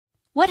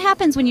What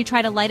happens when you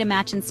try to light a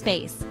match in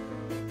space?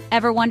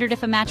 Ever wondered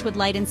if a match would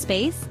light in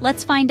space?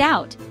 Let's find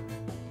out.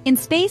 In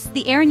space,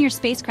 the air in your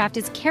spacecraft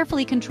is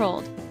carefully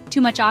controlled.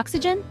 Too much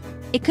oxygen?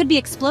 It could be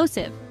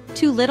explosive.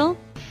 Too little?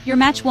 Your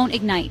match won't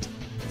ignite.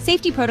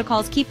 Safety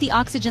protocols keep the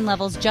oxygen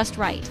levels just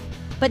right,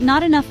 but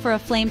not enough for a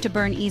flame to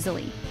burn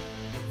easily.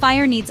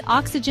 Fire needs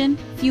oxygen,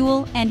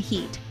 fuel, and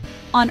heat.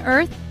 On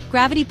Earth,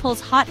 gravity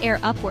pulls hot air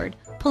upward,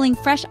 pulling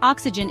fresh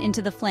oxygen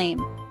into the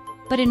flame.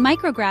 But in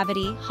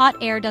microgravity, hot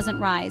air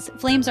doesn't rise.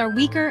 Flames are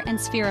weaker and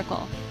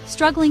spherical,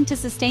 struggling to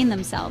sustain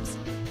themselves.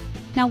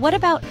 Now what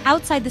about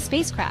outside the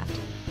spacecraft?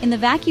 In the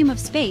vacuum of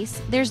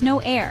space, there's no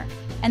air,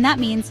 and that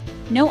means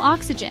no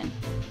oxygen.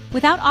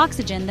 Without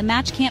oxygen, the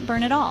match can't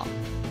burn at all.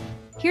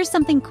 Here's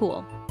something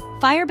cool.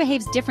 Fire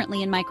behaves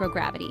differently in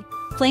microgravity.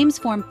 Flames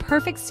form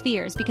perfect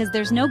spheres because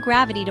there's no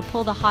gravity to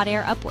pull the hot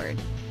air upward.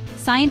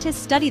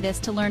 Scientists study this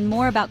to learn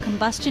more about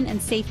combustion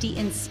and safety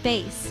in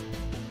space.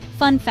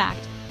 Fun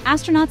fact: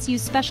 astronauts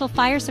use special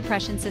fire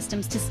suppression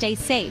systems to stay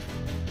safe.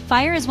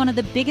 Fire is one of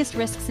the biggest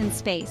risks in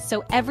space,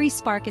 so every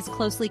spark is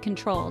closely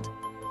controlled.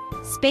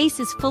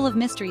 Space is full of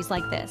mysteries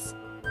like this.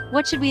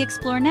 What should we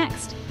explore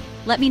next?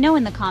 Let me know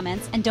in the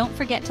comments, and don't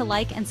forget to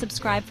like and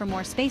subscribe for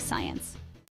more space science.